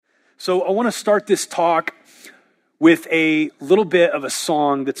So I want to start this talk with a little bit of a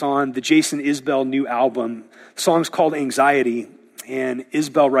song that's on the Jason Isbell new album. The song's called Anxiety, and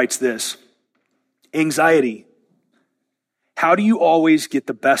Isbell writes this: Anxiety, how do you always get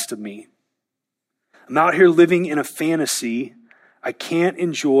the best of me? I'm out here living in a fantasy. I can't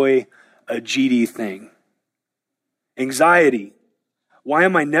enjoy a GD thing. Anxiety, why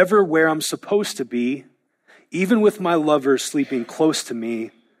am I never where I'm supposed to be? Even with my lover sleeping close to me,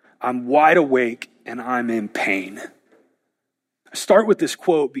 I'm wide awake and I'm in pain. I start with this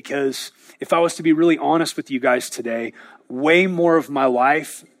quote because if I was to be really honest with you guys today, way more of my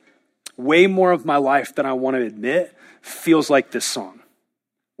life than I want to admit feels like this song.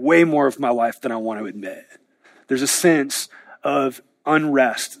 Way more of my life than I want to admit. There's a sense of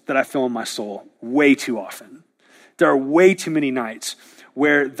unrest that I feel in my soul way too often. There are way too many nights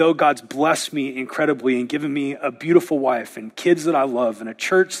where, though God's blessed me incredibly and given me a beautiful wife and kids that I love and a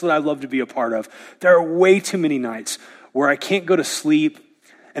church that I love to be a part of, there are way too many nights where I can't go to sleep.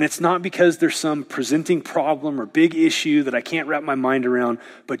 And it's not because there's some presenting problem or big issue that I can't wrap my mind around,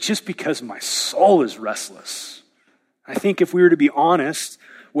 but just because my soul is restless. I think if we were to be honest,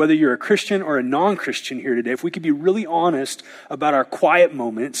 whether you're a Christian or a non-Christian here today, if we could be really honest about our quiet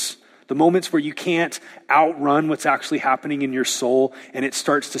moments, the moments where you can't outrun what's actually happening in your soul and it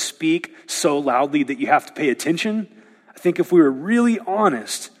starts to speak so loudly that you have to pay attention, I think if we were really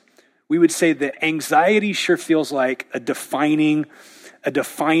honest, we would say that anxiety sure feels like a defining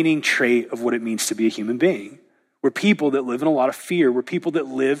trait of what it means to be a human being. We're people that live in a lot of fear. We're people that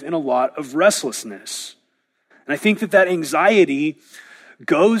live in a lot of restlessness. And I think that anxiety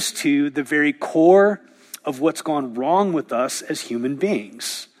goes to the very core of what's gone wrong with us as human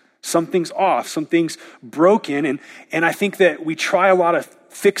beings. Something's off, something's broken, and I think that we try a lot of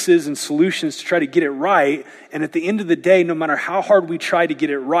fixes and solutions to try to get it right, and at the end of the day, no matter how hard we try to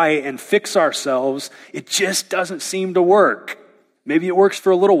get it right and fix ourselves, it just doesn't seem to work. Maybe it works for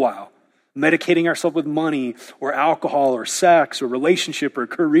a little while, medicating ourselves with money or alcohol or sex or relationship or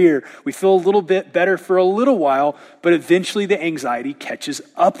career. We feel a little bit better for a little while, but eventually the anxiety catches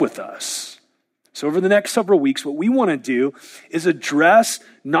up with us. So over the next several weeks, what we want to do is address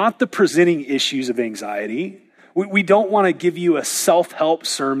not the presenting issues of anxiety. We don't want to give you a self-help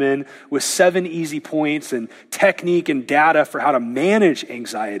sermon with 7 easy points and technique and data for how to manage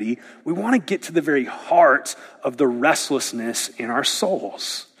anxiety. We want to get to the very heart of the restlessness in our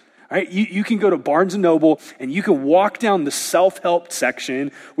souls. All right, you can go to Barnes & Noble and you can walk down the self-help section,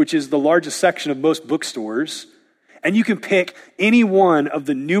 which is the largest section of most bookstores, and you can pick any one of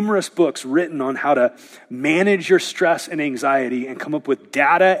the numerous books written on how to manage your stress and anxiety and come up with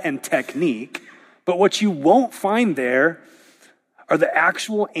data and technique. But what you won't find there are the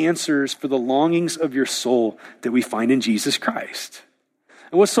actual answers for the longings of your soul that we find in Jesus Christ.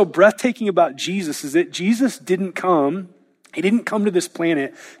 And what's so breathtaking about Jesus is that Jesus didn't come to this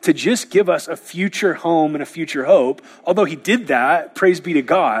planet to just give us a future home and a future hope, although he did that, praise be to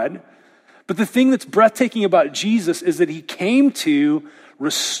God. But the thing that's breathtaking about Jesus is that he came to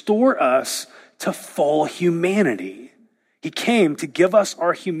restore us to full humanity. He came to give us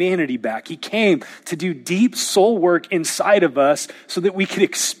our humanity back. He came to do deep soul work inside of us so that we could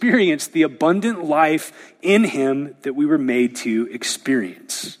experience the abundant life in him that we were made to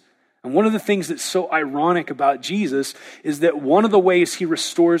experience. And one of the things that's so ironic about Jesus is that one of the ways he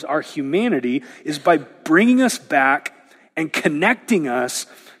restores our humanity is by bringing us back and connecting us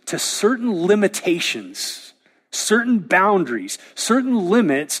to certain limitations, certain boundaries, certain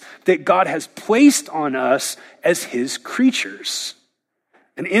limits that God has placed on us as his creatures.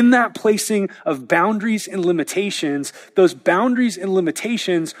 And in that placing of boundaries and limitations, those boundaries and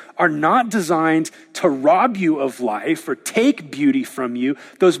limitations are not designed to rob you of life or take beauty from you.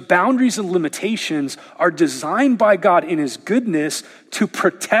 Those boundaries and limitations are designed by God in his goodness to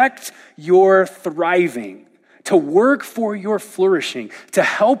protect your thriving, to work for your flourishing, to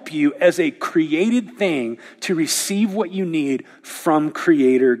help you as a created thing to receive what you need from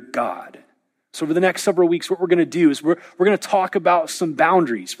Creator God. So over the next several weeks, what we're going to do is we're going to talk about some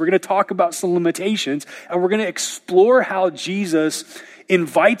boundaries. We're going to talk about some limitations, and we're going to explore how Jesus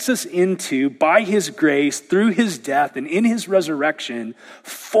invites us into, by his grace, through his death and in his resurrection,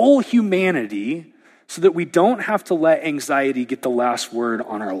 full humanity so that we don't have to let anxiety get the last word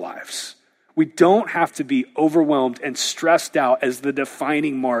on our lives. We don't have to be overwhelmed and stressed out as the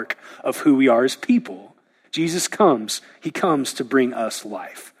defining mark of who we are as people. Jesus comes. He comes to bring us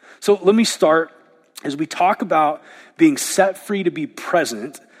life. So let me start, as we talk about being set free to be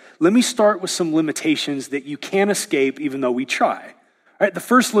present, let me start with some limitations that you can't escape even though we try. All right, the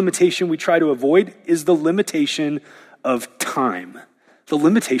first limitation we try to avoid is the limitation of time. the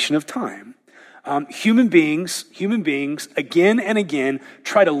limitation of time. Human beings again and again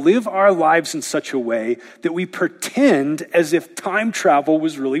try to live our lives in such a way that we pretend as if time travel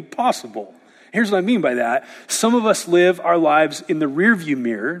was really possible. Here's what I mean by that. Some of us live our lives in the rearview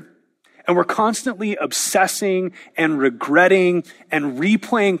mirror, and we're constantly obsessing and regretting and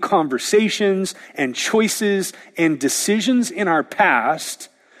replaying conversations and choices and decisions in our past,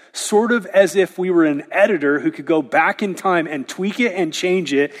 sort of as if we were an editor who could go back in time and tweak it and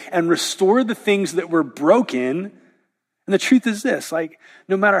change it and restore the things that were broken. And the truth is this,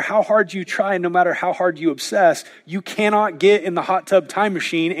 no matter how hard you try, no matter how hard you obsess, you cannot get in the hot tub time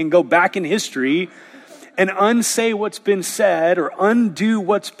machine and go back in history and unsay what's been said or undo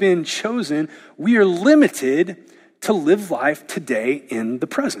what's been chosen. We are limited to live life today in the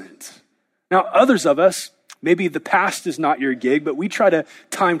present. Now, others of us, maybe the past is not your gig, but we try to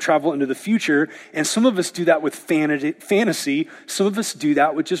time travel into the future, and some of us do that with fantasy. Some of us do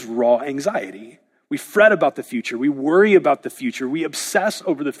that with just raw anxiety. We fret about the future. We worry about the future. We obsess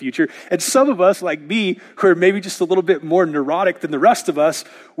over the future. And some of us, like me, who are maybe just a little bit more neurotic than the rest of us,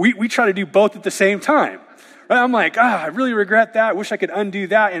 we try to do both at the same time. Right? I'm like, I really regret that. I wish I could undo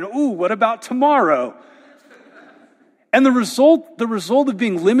that. And what about tomorrow? And the result of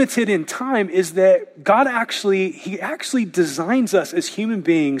being limited in time is that God actually designs us as human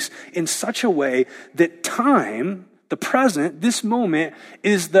beings in such a way that time, the present, this moment,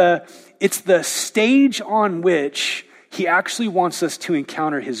 it's the stage on which he actually wants us to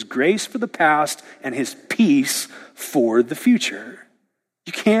encounter his grace for the past and his peace for the future.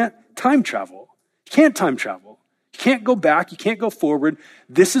 You can't time travel. You can't time travel. You can't go back. You can't go forward.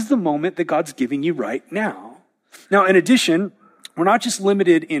 This is the moment that God's giving you right now. Now, in addition, we're not just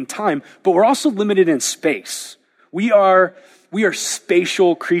limited in time, but we're also limited in space. We are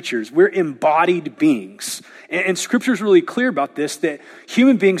spatial creatures. We're embodied beings. And Scripture is really clear about this, that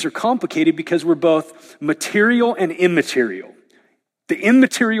human beings are complicated because we're both material and immaterial. The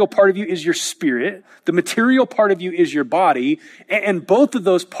immaterial part of you is your spirit. The material part of you is your body. And both of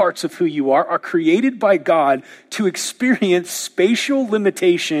those parts of who you are created by God to experience spatial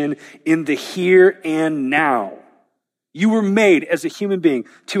limitation in the here and now. You were made as a human being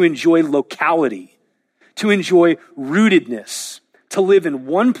to enjoy locality, to enjoy rootedness, to live in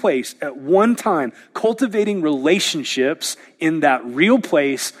one place at one time, cultivating relationships in that real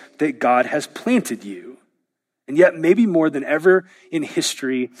place that God has planted you. And yet, maybe more than ever in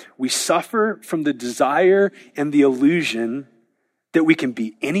history, we suffer from the desire and the illusion that we can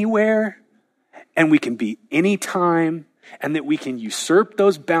be anywhere and we can be anytime, and that we can usurp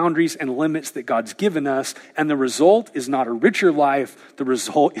those boundaries and limits that God's given us. And the result is not a richer life. The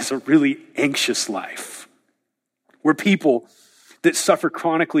result is a really anxious life. We're people that suffer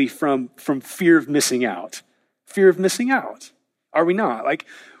chronically from fear of missing out. Fear of missing out. Are we not?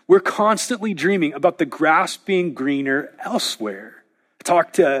 We're constantly dreaming about the grass being greener elsewhere. I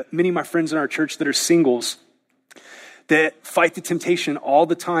talk to many of my friends in our church that are singles that fight the temptation all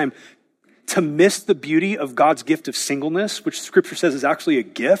the time to miss the beauty of God's gift of singleness, which Scripture says is actually a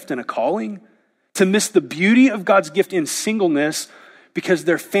gift and a calling. To miss the beauty of God's gift in singleness because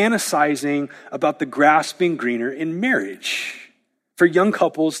they're fantasizing about the grass being greener in marriage. For young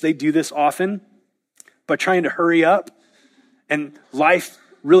couples, they do this often by trying to hurry up and life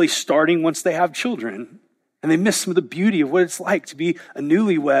really starting once they have children. And they miss some of the beauty of what it's like to be a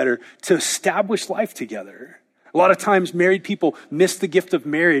newlywed or to establish life together. A lot of times married people miss the gift of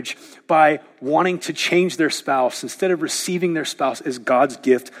marriage by wanting to change their spouse instead of receiving their spouse as God's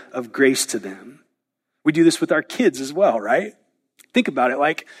gift of grace to them. We do this with our kids as well, right? Think about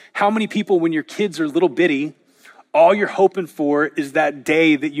it. How many people, when your kids are little bitty, all you're hoping for is that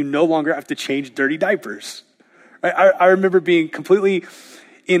day that you no longer have to change dirty diapers. Right? I remember being completely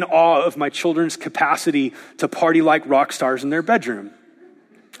in awe of my children's capacity to party like rock stars in their bedroom.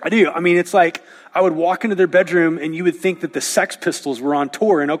 I do. It's like I would walk into their bedroom and you would think that the Sex Pistols were on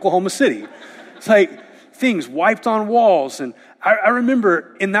tour in Oklahoma City. It's like things wiped on walls. And I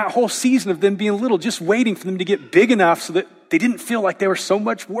remember in that whole season of them being little, just waiting for them to get big enough so that they didn't feel like they were so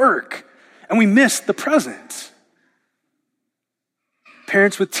much work. And we missed the present.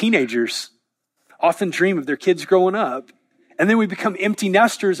 Parents with teenagers often dream of their kids growing up. And then we become empty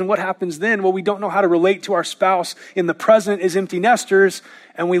nesters. And what happens then? Well, we don't know how to relate to our spouse in the present as empty nesters.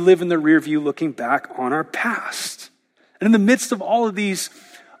 And we live in the rear view looking back on our past. And in the midst of all of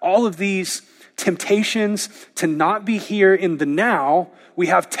these temptations to not be here in the now, we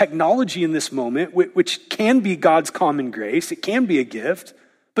have technology in this moment, which can be God's common grace. It can be a gift.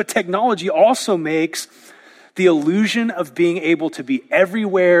 But technology also makes the illusion of being able to be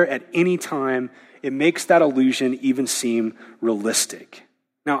everywhere at any time it makes that illusion even seem realistic.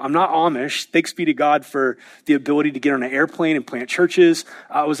 Now, I'm not Amish. Thanks be to God for the ability to get on an airplane and plant churches.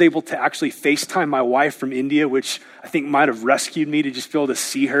 I was able to actually FaceTime my wife from India, which I think might have rescued me to just be able to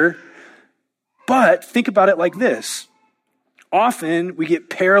see her. But think about it like this. Often we get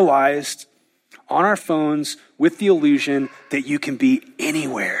paralyzed on our phones with the illusion that you can be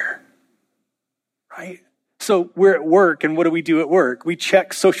anywhere, right? So we're at work, and what do we do at work? We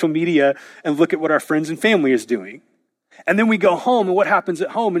check social media and look at what our friends and family is doing. And then we go home, and what happens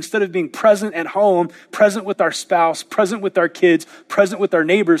at home? Instead of being present at home, present with our spouse, present with our kids, present with our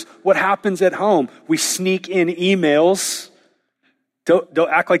neighbors, what happens at home? We sneak in emails. Don't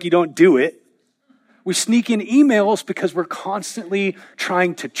act like you don't do it. We sneak in emails because we're constantly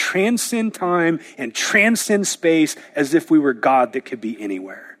trying to transcend time and transcend space as if we were God that could be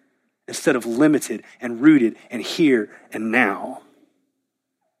anywhere, instead of limited and rooted and here and now.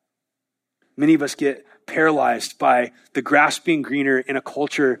 Many of us get paralyzed by the grass being greener in a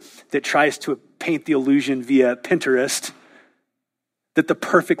culture that tries to paint the illusion via Pinterest that the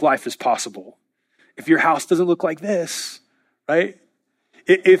perfect life is possible. If your house doesn't look like this, right?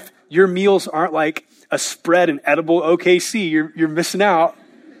 If your meals aren't like a spread in edible OKC, you're missing out.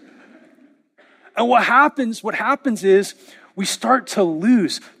 And what happens is we start to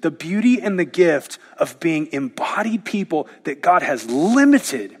lose the beauty and the gift of being embodied people that God has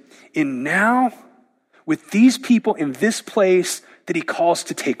limited in now, with these people in this place that he calls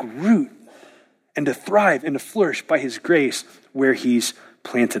to take root and to thrive and to flourish by his grace where he's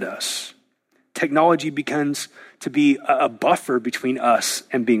planted us. Technology begins to be a buffer between us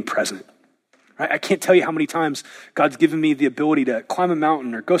and being present. Right? I can't tell you how many times God's given me the ability to climb a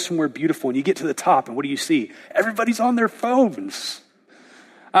mountain or go somewhere beautiful, and you get to the top, and what do you see? Everybody's on their phones.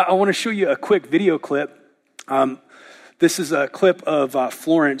 I want to show you a quick video clip. This is a clip of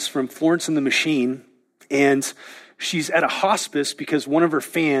Florence from Florence and the Machine. And she's at a hospice because one of her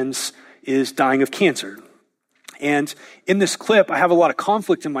fans is dying of cancer. And in this clip, I have a lot of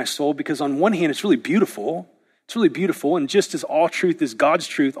conflict in my soul because on one hand, it's really beautiful. It's really beautiful. And just as all truth is God's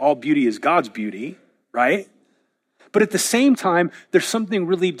truth, all beauty is God's beauty, right? But at the same time, there's something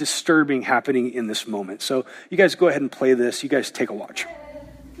really disturbing happening in this moment. So you guys go ahead and play this. You guys take a watch.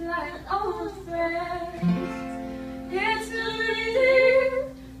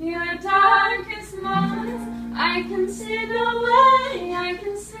 Your darkest moments, I can see the way, I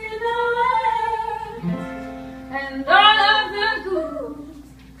can see the way, and all of the goods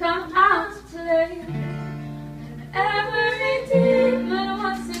come out to play, and every demon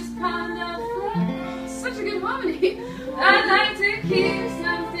wants his pound of flesh. Such a good harmony. I'd like to keep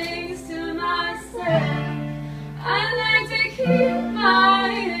some things to myself. I'd like to keep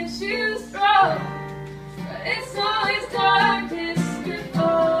my issues strong, but it's always darkest.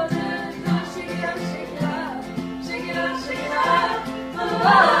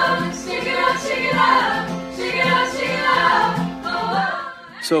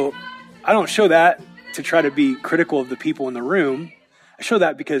 So I don't show that to try to be critical of the people in the room. I show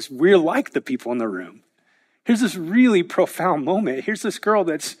that because we're like the people in the room. Here's this really profound moment. Here's this girl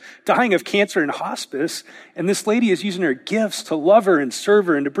that's dying of cancer in hospice, and this lady is using her gifts to love her and serve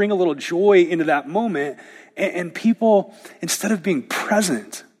her and to bring a little joy into that moment. And people, instead of being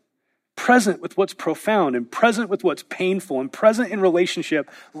present with what's profound and present with what's painful and present in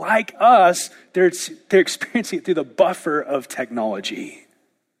relationship like us, they're experiencing it through the buffer of technology.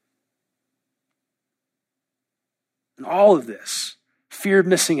 And all of this, fear of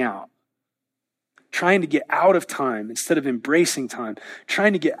missing out, trying to get out of time instead of embracing time,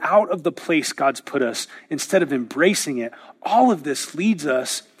 trying to get out of the place God's put us instead of embracing it, all of this leads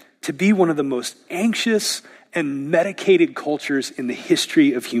us to be one of the most anxious and medicated cultures in the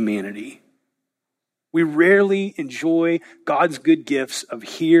history of humanity. We rarely enjoy God's good gifts of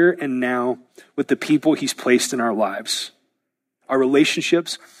here and now with the people he's placed in our lives. Our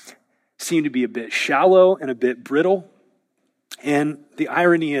relationships seem to be a bit shallow and a bit brittle. And the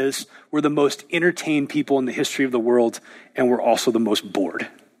irony is we're the most entertained people in the history of the world, and we're also the most bored.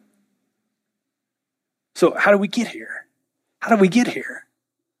 So how do we get here? How do we get here?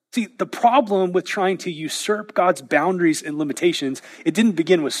 See, the problem with trying to usurp God's boundaries and limitations, it didn't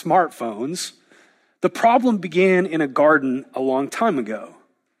begin with smartphones. The problem began in a garden a long time ago.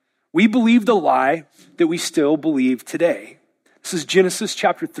 We believed a lie that we still believe today. This is Genesis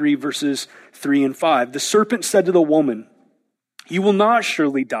chapter 3, verses 3 and 5. The serpent said to the woman, "You will not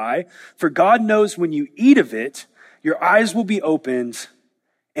surely die, for God knows when you eat of it, your eyes will be opened,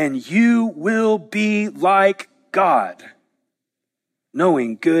 and you will be like God,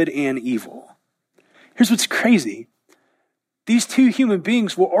 knowing good and evil." Here's what's crazy. These two human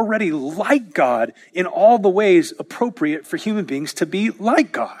beings were already like God in all the ways appropriate for human beings to be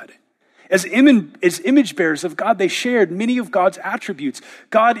like God. As image bearers of God, they shared many of God's attributes.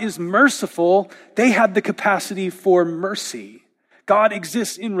 God is merciful. They had the capacity for mercy. God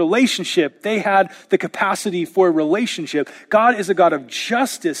exists in relationship. They had the capacity for relationship. God is a God of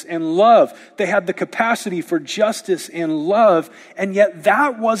justice and love. They had the capacity for justice and love. And yet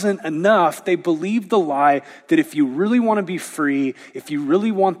that wasn't enough. They believed the lie that if you really want to be free, if you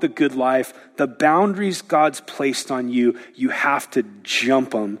really want the good life, the boundaries God's placed on you, you have to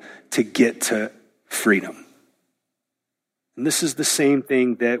jump them to get to freedom. And this is the same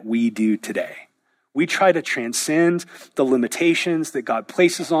thing that we do today. We try to transcend the limitations that God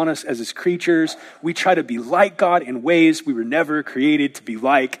places on us as his creatures. We try to be like God in ways we were never created to be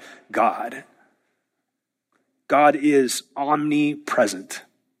like God. God is omnipresent.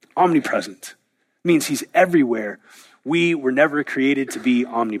 Omnipresent means he's everywhere. We were never created to be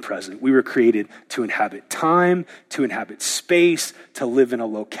omnipresent. We were created to inhabit time, to inhabit space, to live in a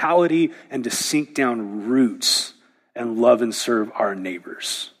locality, and to sink down roots and love and serve our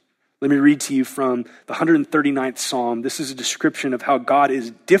neighbors. Let me read to you from the 139th Psalm. This is a description of how God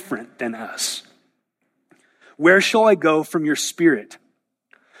is different than us. Where shall I go from your spirit?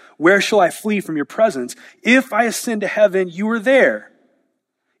 Where shall I flee from your presence? If I ascend to heaven, you are there.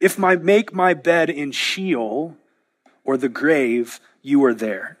 If I make my bed in Sheol or the grave, you are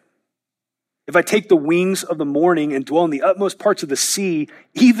there. If I take the wings of the morning and dwell in the utmost parts of the sea,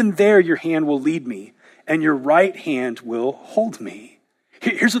 even there your hand will lead me, and your right hand will hold me.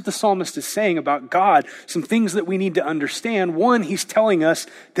 Here's what the psalmist is saying about God, some things that we need to understand. One, he's telling us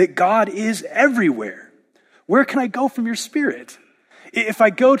that God is everywhere. Where can I go from your spirit? If I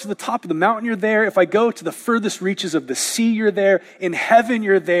go to the top of the mountain, you're there. If I go to the furthest reaches of the sea, you're there. In heaven,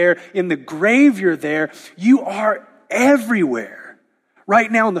 you're there. In the grave, you're there. You are everywhere.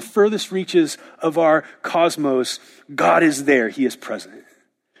 Right now, in the furthest reaches of our cosmos, God is there. He is present.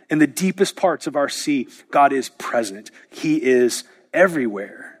 In the deepest parts of our sea, God is present. He is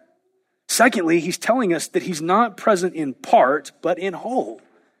everywhere. Secondly, he's telling us that he's not present in part, but in whole.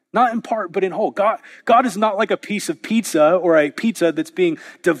 Not in part, but in whole. God is not like a piece of pizza or a pizza that's being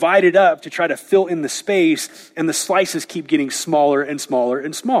divided up to try to fill in the space, and the slices keep getting smaller and smaller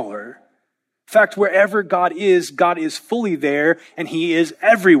and smaller. In fact, wherever God is fully there, and he is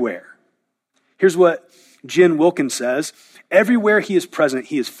everywhere. Here's what Jen Wilkins says. Everywhere he is present,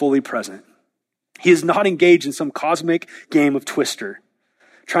 he is fully present. He is not engaged in some cosmic game of Twister,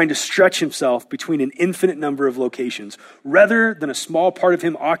 trying to stretch himself between an infinite number of locations. Rather than a small part of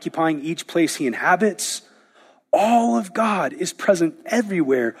him occupying each place he inhabits, all of God is present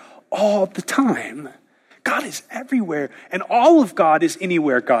everywhere, all the time. God is everywhere, and all of God is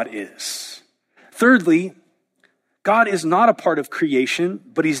anywhere God is. Thirdly, God is not a part of creation,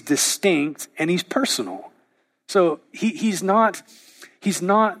 but he's distinct and he's personal. So he's not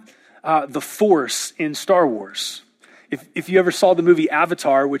the Force in Star Wars. If you ever saw the movie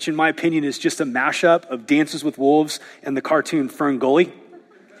Avatar, which in my opinion is just a mashup of Dances with Wolves and the cartoon Fern Gully.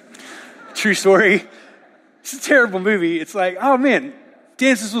 True story. It's a terrible movie. It's like, oh man,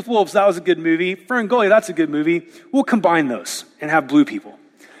 Dances with Wolves, that was a good movie. Fern Gully, that's a good movie. We'll combine those and have blue people.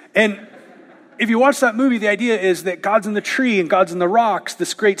 And if you watch that movie, the idea is that God's in the tree and God's in the rocks.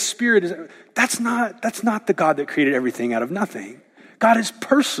 This great spirit is, that's not the God that created everything out of nothing. God is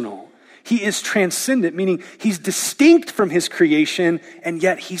personal. He is transcendent, meaning he's distinct from his creation, and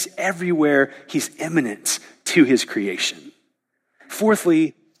yet he's everywhere. He's immanent to his creation.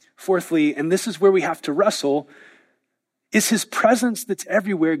 Fourthly, and this is where we have to wrestle, is his presence that's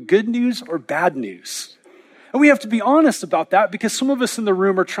everywhere good news or bad news? And we have to be honest about that, because some of us in the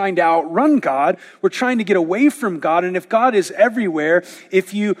room are trying to outrun God. We're trying to get away from God. And if God is everywhere,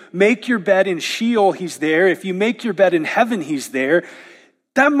 if you make your bed in Sheol, he's there. If you make your bed in heaven, he's there.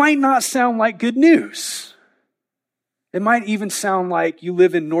 That might not sound like good news. It might even sound like you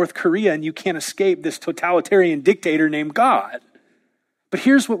live in North Korea and you can't escape this totalitarian dictator named God. But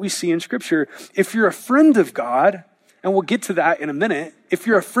here's what we see in Scripture. If you're a friend of God, and we'll get to that in a minute, if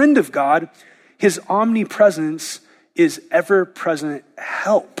you're a friend of God, his omnipresence is ever-present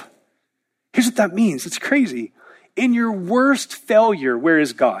help. Here's what that means. It's crazy. In your worst failure, where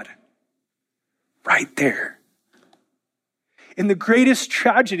is God? Right there. In the greatest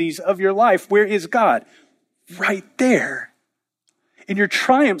tragedies of your life, where is God? Right there. In your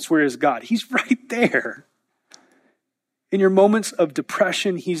triumphs, where is God? He's right there. In your moments of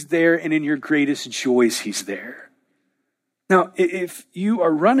depression, he's there. And in your greatest joys, he's there. Now, if you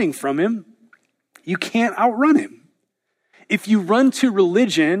are running from him, you can't outrun him. If you run to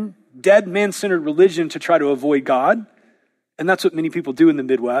religion, dead man-centered religion, to try to avoid God, And that's what many people do in the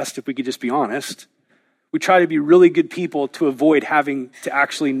Midwest, if we could just be honest. We try to be really good people to avoid having to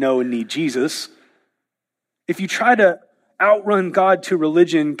actually know and need Jesus. If you try to outrun God to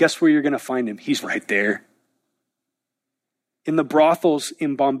religion, guess where you're going to find him? He's right there. In the brothels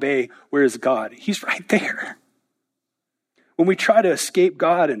in Bombay, where is God? He's right there. When we try to escape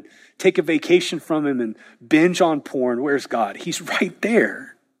God and take a vacation from him and binge on porn, where's God? He's right there.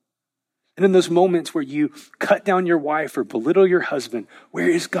 And in those moments where you cut down your wife or belittle your husband, where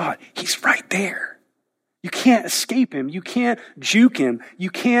is God? He's right there. You can't escape him. You can't juke him. You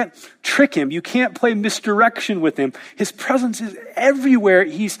can't trick him. You can't play misdirection with him. His presence is everywhere.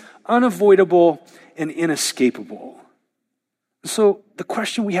 He's unavoidable and inescapable. So the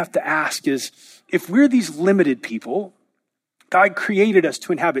question we have to ask is, if we're these limited people, God created us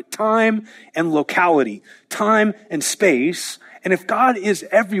to inhabit time and locality, time and space. And if God is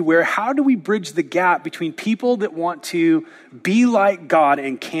everywhere, how do we bridge the gap between people that want to be like God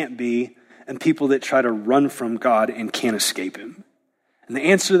and can't be, and people that try to run from God and can't escape him? And the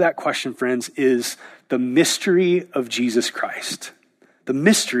answer to that question, friends, is the mystery of Jesus Christ. The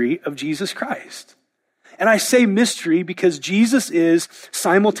mystery of Jesus Christ. And I say mystery because Jesus is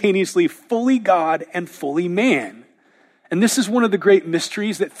simultaneously fully God and fully man. And this is one of the great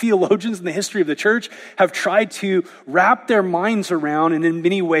mysteries that theologians in the history of the church have tried to wrap their minds around, and in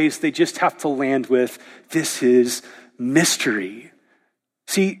many ways they just have to land with, this is mystery.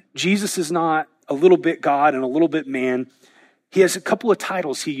 See, Jesus is not a little bit God and a little bit man. He has a couple of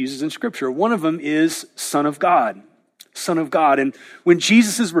titles he uses in Scripture. One of them is Son of God. Son of God. And when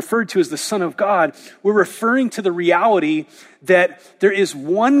Jesus is referred to as the Son of God, we're referring to the reality that there is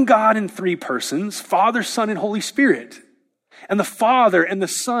one God in three persons, Father, Son, and Holy Spirit. And the Father and the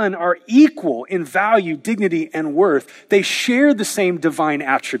Son are equal in value, dignity, and worth. They share the same divine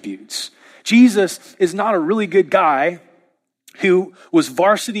attributes. Jesus is not a really good guy who was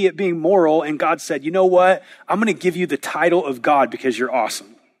varsity at being moral, and God said, you know what? I'm going to give you the title of God because you're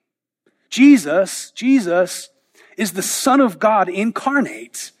awesome. Jesus is the Son of God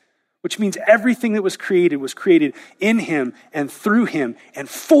incarnate, which means everything that was created in him and through him and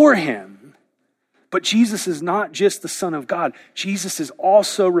for him. But Jesus is not just the Son of God. Jesus is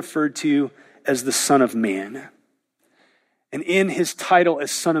also referred to as the Son of Man. And in his title as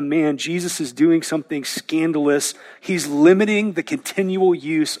Son of Man, Jesus is doing something scandalous. He's limiting the continual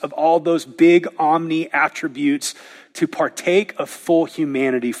use of all those big omni attributes to partake of full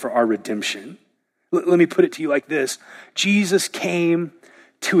humanity for our redemption. Let me put it to you like this. Jesus came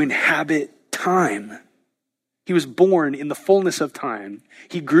to inhabit time. He was born in the fullness of time.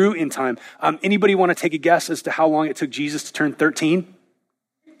 He grew in time. Anybody want to take a guess as to how long it took Jesus to turn 13?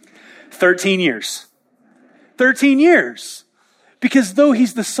 13 years. 13 years. Because though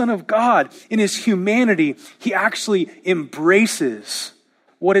he's the Son of God, in his humanity, he actually embraces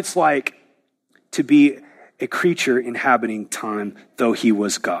what it's like to be a creature inhabiting time, though he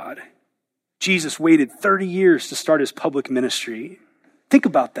was God. Jesus waited 30 years to start his public ministry. Think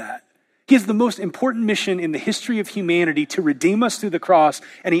about that. He has the most important mission in the history of humanity to redeem us through the cross,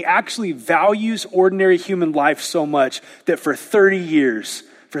 and he actually values ordinary human life so much that for 30 years,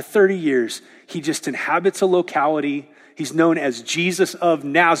 he just inhabits a locality. He's known as Jesus of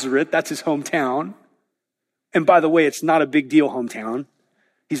Nazareth. That's his hometown. And by the way, it's not a big deal hometown.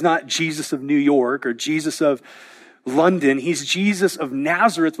 He's not Jesus of New York or Jesus of London. He's Jesus of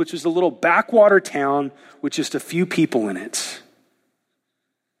Nazareth, which is a little backwater town with just a few people in it.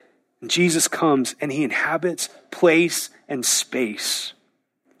 And Jesus comes and he inhabits place and space.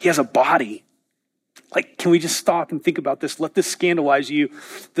 He has a body. Like, can we just stop and think about this? Let this scandalize you.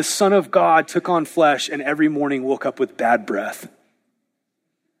 The Son of God took on flesh and every morning woke up with bad breath.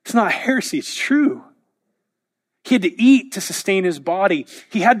 It's not heresy, it's true. He had to eat to sustain his body.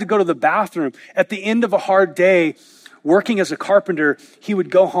 He had to go to the bathroom. At the end of a hard day, working as a carpenter, he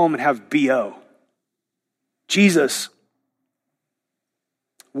would go home and have BO. Jesus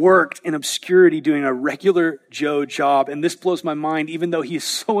worked in obscurity doing a regular Joe job. And this blows my mind. Even though he is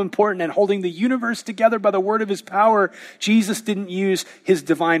so important and holding the universe together by the word of his power, Jesus didn't use his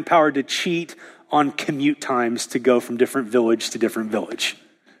divine power to cheat on commute times to go from different village to different village.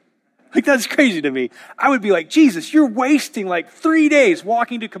 Like, that's crazy to me. I would be like, Jesus, you're wasting like 3 days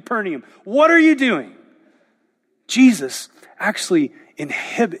walking to Capernaum. What are you doing? Jesus actually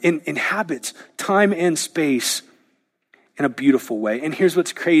inhabits time and space in a beautiful way. And here's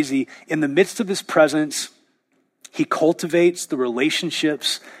what's crazy. In the midst of his presence, he cultivates the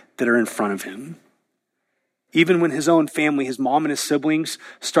relationships that are in front of him. Even when his own family, his mom and his siblings,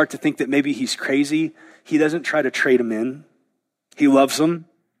 start to think that maybe he's crazy, he doesn't try to trade them in. He loves them.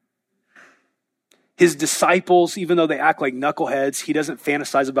 His disciples, even though they act like knuckleheads, he doesn't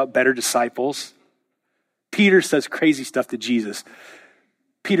fantasize about better disciples. Peter says crazy stuff to Jesus.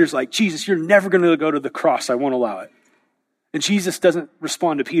 Peter's like, Jesus, you're never going to go to the cross. I won't allow it. And Jesus doesn't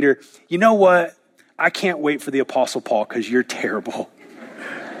respond to Peter, you know what? I can't wait for the Apostle Paul because you're terrible.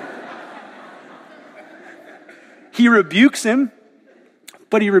 He rebukes him,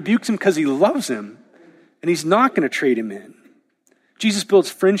 but he rebukes him because he loves him, and he's not going to trade him in. Jesus builds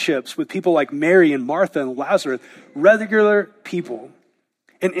friendships with people like Mary and Martha and Lazarus, regular people.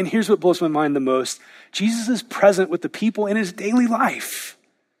 And here's what blows my mind the most. Jesus is present with the people in his daily life.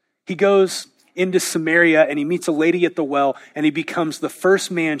 He goes into Samaria and he meets a lady at the well, and he becomes the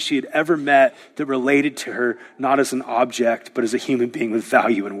first man she had ever met that related to her, not as an object, but as a human being with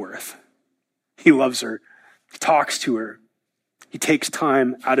value and worth. He loves her. He talks to her. He takes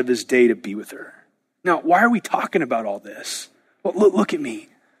time out of his day to be with her. Now, why are we talking about all this? Well, look at me.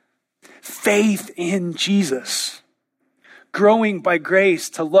 Faith in Jesus. Growing by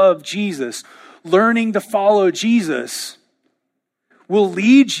grace to love Jesus. Learning to follow Jesus will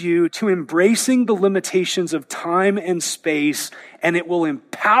lead you to embracing the limitations of time and space, and it will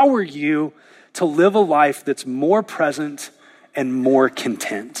empower you to live a life that's more present and more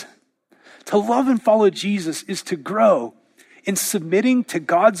content. To love and follow Jesus is to grow in submitting to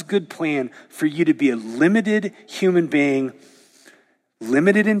God's good plan for you to be a limited human being,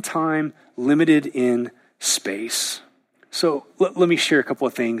 limited in time, limited in space. So let me share a couple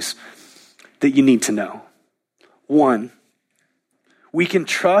of things that you need to know. One, we can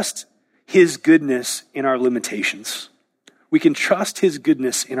trust his goodness in our limitations. We can trust his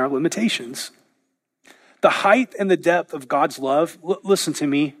goodness in our limitations. The height and the depth of God's love, listen to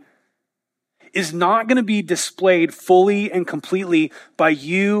me, is not going to be displayed fully and completely by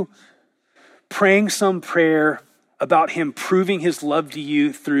you praying some prayer about him proving his love to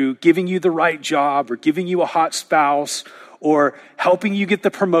you through giving you the right job or giving you a hot spouse or helping you get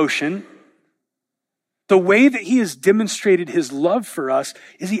the promotion. The way that he has demonstrated his love for us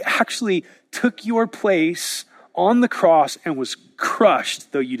is he actually took your place on the cross and was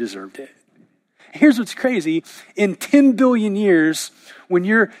crushed, though you deserved it. Here's what's crazy. In 10 billion years, when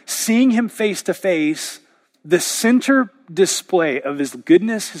you're seeing him face to face, the center display of his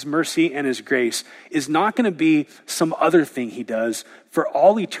goodness, his mercy, and his grace is not going to be some other thing he does. For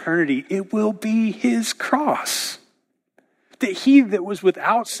all eternity, it will be his cross. That he that was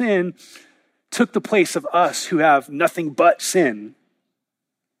without sin took the place of us who have nothing but sin.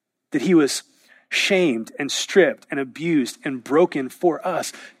 That he was shamed and stripped and abused and broken for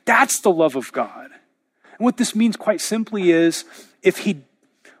us. That's the love of God. And what this means quite simply is if he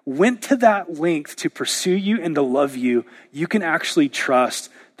went to that length to pursue you and to love you, you can actually trust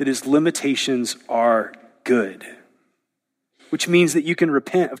that his limitations are good. Which means that you can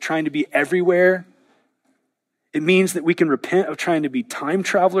repent of trying to be everywhere. It means that we can repent of trying to be time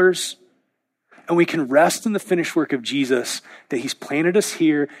travelers. And we can rest in the finished work of Jesus, that he's planted us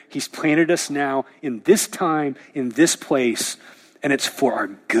here, he's planted us now, in this time, in this place, and it's for our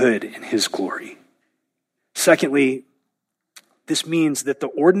good and his glory. Secondly, this means that the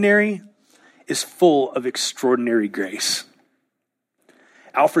ordinary is full of extraordinary grace.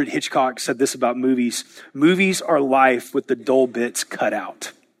 Alfred Hitchcock said this about movies. Movies are life with the dull bits cut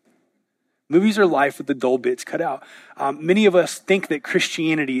out. Movies are life with the dull bits cut out. Many of us think that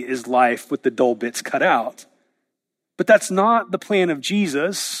Christianity is life with the dull bits cut out. But that's not the plan of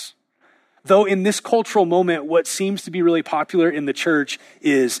Jesus. Though in this cultural moment, what seems to be really popular in the church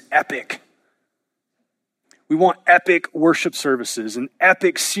is epic. We want epic worship services, an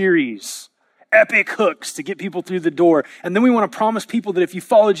epic series, epic hooks to get people through the door. And then we want to promise people that if you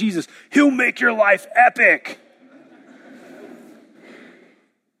follow Jesus, he'll make your life epic.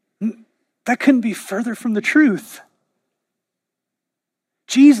 That couldn't be further from the truth.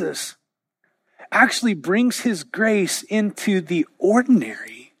 Jesus actually brings his grace into the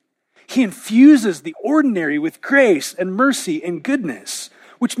ordinary. He infuses the ordinary with grace and mercy and goodness,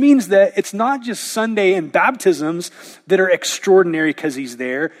 which means that it's not just Sunday and baptisms that are extraordinary because he's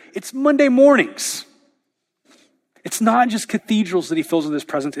there. It's Monday mornings. It's not just cathedrals that he fills with his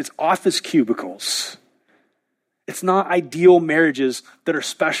presence. It's office cubicles. It's not ideal marriages that are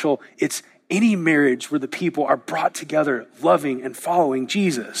special. It's any marriage where the people are brought together loving and following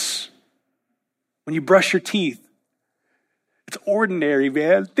Jesus. When you brush your teeth, it's ordinary,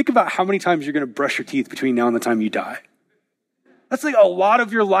 man. Think about how many times you're going to brush your teeth between now and the time you die. That's like a lot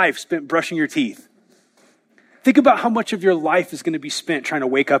of your life spent brushing your teeth. Think about how much of your life is going to be spent trying to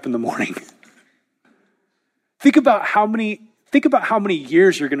wake up in the morning. Think about how many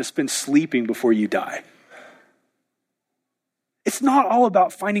years you're going to spend sleeping before you die. It's not all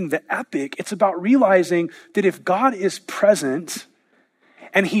about finding the epic. It's about realizing that if God is present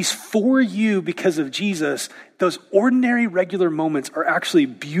and he's for you because of Jesus, those ordinary, regular moments are actually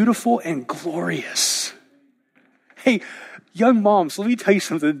beautiful and glorious. Hey, young moms, let me tell you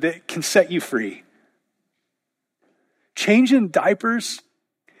something that can set you free. Changing diapers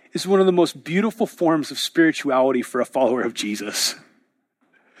is one of the most beautiful forms of spirituality for a follower of Jesus.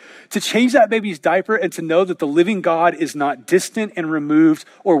 To change that baby's diaper and to know that the living God is not distant and removed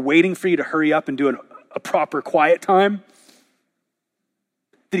or waiting for you to hurry up and do a proper quiet time,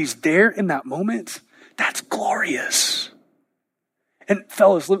 that he's there in that moment, that's glorious. And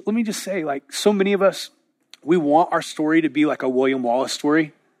fellas, let me just say, like so many of us, we want our story to be like a William Wallace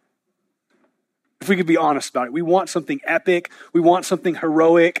story. If we could be honest about it, we want something epic. We want something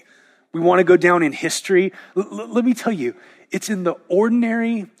heroic. We want to go down in history. Let me tell you, it's in the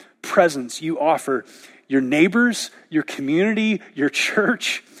ordinary presence you offer your neighbors, your community, your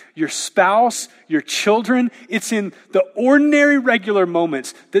church, your spouse, your children. It's in the ordinary, regular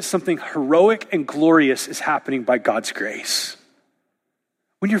moments that something heroic and glorious is happening by God's grace.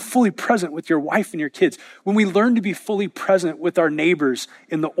 When you're fully present with your wife and your kids, when we learn to be fully present with our neighbors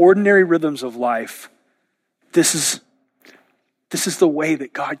in the ordinary rhythms of life, this is the way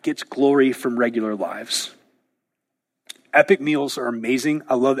that God gets glory from regular lives. Epic meals are amazing.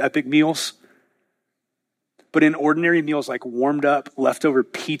 I love epic meals. But in ordinary meals like warmed up, leftover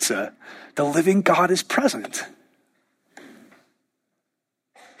pizza, the living God is present.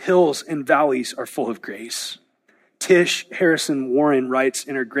 Hills and valleys are full of grace. Tish Harrison Warren writes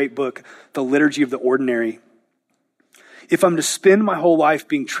in her great book, The Liturgy of the Ordinary, if I'm to spend my whole life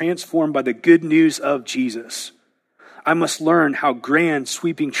being transformed by the good news of Jesus, I must learn how grand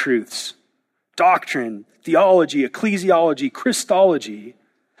sweeping truths, doctrine, theology, ecclesiology, Christology,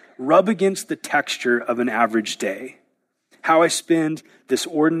 rub against the texture of an average day. How I spend this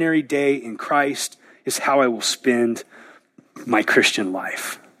ordinary day in Christ is how I will spend my Christian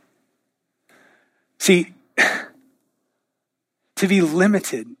life. See, to be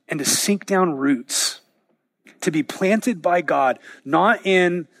limited and to sink down roots, to be planted by God, not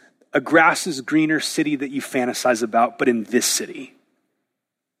in a grass is greener city that you fantasize about, but in this city.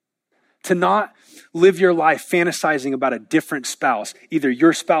 To not live your life fantasizing about a different spouse, either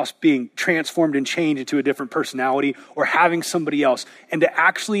your spouse being transformed and changed into a different personality or having somebody else, and to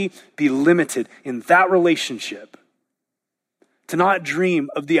actually be limited in that relationship. To not dream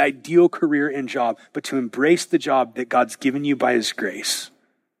of the ideal career and job, but to embrace the job that God's given you by his grace.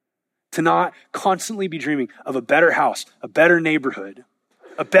 To not constantly be dreaming of a better house, a better neighborhood,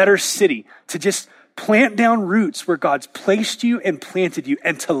 a better city. To just plant down roots where God's placed you and planted you,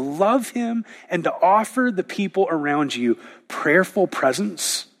 and to love him and to offer the people around you prayerful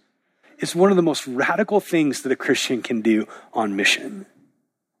presence is one of the most radical things that a Christian can do on mission.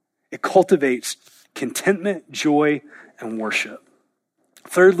 It cultivates contentment, joy, and worship.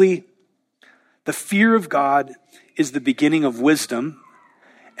 Thirdly, the fear of God is the beginning of wisdom.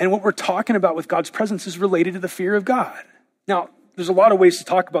 And what we're talking about with God's presence is related to the fear of God. Now, there's a lot of ways to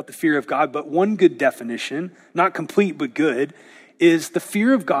talk about the fear of God, but one good definition, not complete but good, is the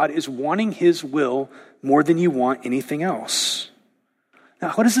fear of God is wanting his will more than you want anything else.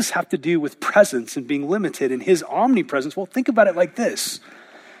 Now, what does this have to do with presence and being limited and his omnipresence? Well, think about it like this.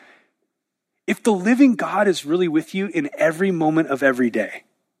 If the living God is really with you in every moment of every day,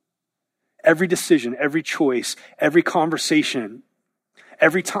 every decision, every choice, every conversation,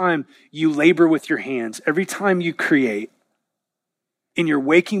 every time you labor with your hands, every time you create, in your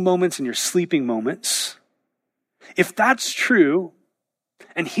waking moments and your sleeping moments, if that's true,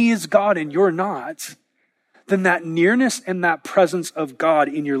 and he is God and you're not, then that nearness and that presence of God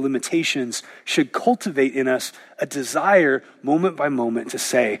in your limitations should cultivate in us a desire moment by moment to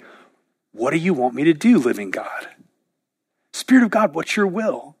say, what do you want me to do, living God? Spirit of God, what's your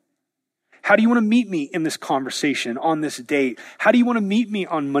will? How do you want to meet me in this conversation, on this date? How do you want to meet me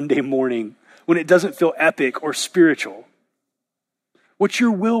on Monday morning when it doesn't feel epic or spiritual? What's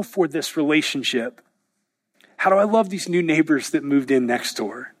your will for this relationship? How do I love these new neighbors that moved in next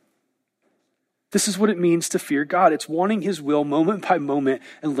door? This is what it means to fear God. It's wanting his will moment by moment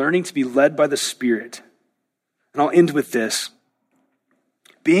and learning to be led by the Spirit. And I'll end with this.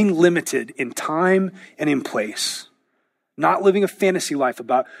 Being limited in time and in place. Not living a fantasy life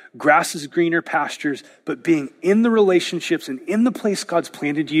about grass is greener pastures, but being in the relationships and in the place God's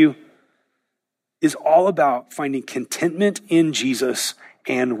planted you is all about finding contentment in Jesus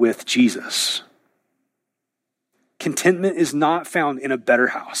and with Jesus. Contentment is not found in a better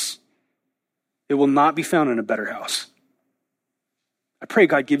house. It will not be found in a better house. I pray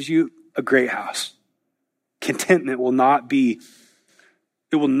God gives you a great house. contentment will not be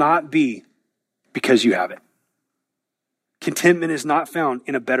because you have it. Contentment is not found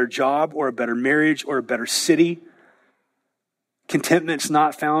in a better job or a better marriage or a better city. Contentment is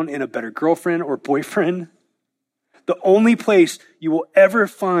not found in a better girlfriend or boyfriend. The only place you will ever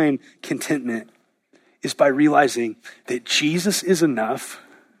find contentment is by realizing that Jesus is enough.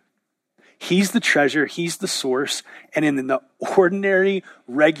 He's the treasure, he's the source, and in the ordinary,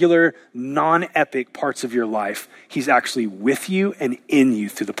 regular, non-epic parts of your life, he's actually with you and in you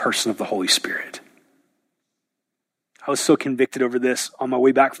through the person of the Holy Spirit. I was so convicted over this on my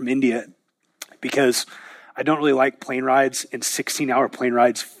way back from India because I don't really like plane rides, and 16-hour plane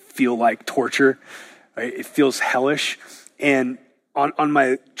rides feel like torture. Right? It feels hellish. And on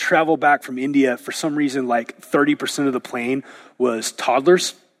my travel back from India, for some reason, like 30% of the plane was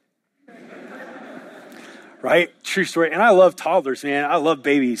toddlers. Right? True story. And I love toddlers, man. I love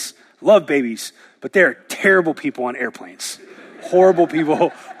babies. But they're terrible people on airplanes. Horrible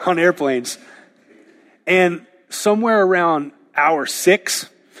people on airplanes. And somewhere around hour 6,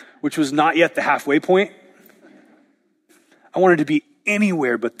 which was not yet the halfway point, I wanted to be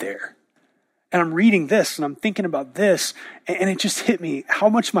anywhere but there. And I'm reading this and I'm thinking about this, and it just hit me how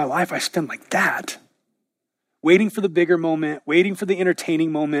much of my life I spend like that. Waiting for the bigger moment, waiting for the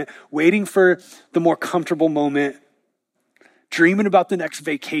entertaining moment, waiting for the more comfortable moment, dreaming about the next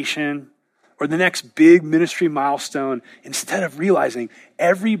vacation or the next big ministry milestone, instead of realizing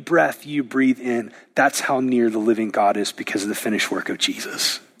every breath you breathe in, that's how near the living God is because of the finished work of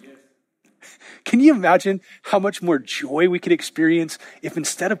Jesus. Can you imagine how much more joy we could experience if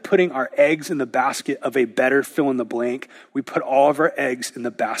instead of putting our eggs in the basket of a better fill in the blank, we put all of our eggs in the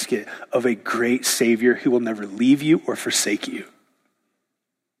basket of a great Savior who will never leave you or forsake you?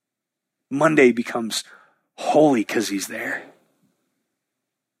 Monday becomes holy because he's there.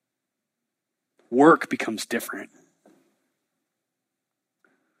 Work becomes different.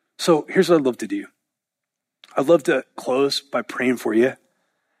 So here's what I'd love to do. I'd love to close by praying for you.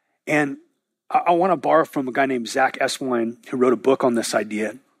 And I want to borrow from a guy named Zach Eswine who wrote a book on this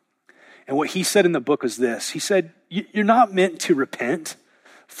idea. And what he said in the book was this. He said, you're not meant to repent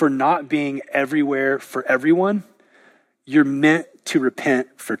for not being everywhere for everyone. You're meant to repent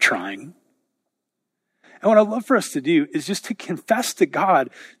for trying. And what I'd love for us to do is just to confess to God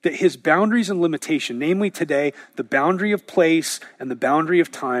that his boundaries and limitation, namely today, the boundary of place and the boundary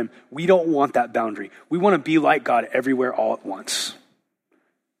of time, we don't want that boundary. We want to be like God everywhere all at once.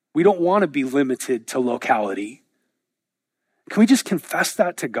 We don't want to be limited to locality. Can we just confess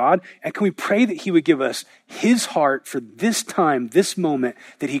that to God? And can we pray that he would give us his heart for this time, this moment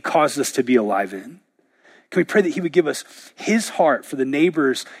that he caused us to be alive in? Can we pray that he would give us his heart for the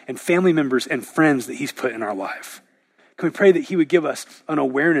neighbors and family members and friends that he's put in our life? Can we pray that he would give us an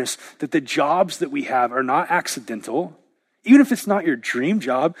awareness that the jobs that we have are not accidental? Even if it's not your dream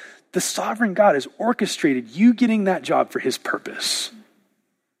job, the sovereign God has orchestrated you getting that job for his purpose.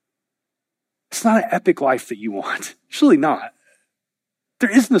 It's not an epic life that you want. It's really not.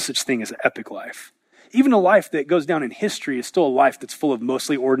 There is no such thing as an epic life. Even a life that goes down in history is still a life that's full of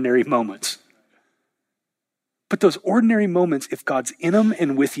mostly ordinary moments. But those ordinary moments, if God's in them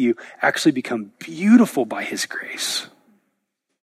and with you, actually become beautiful by his grace.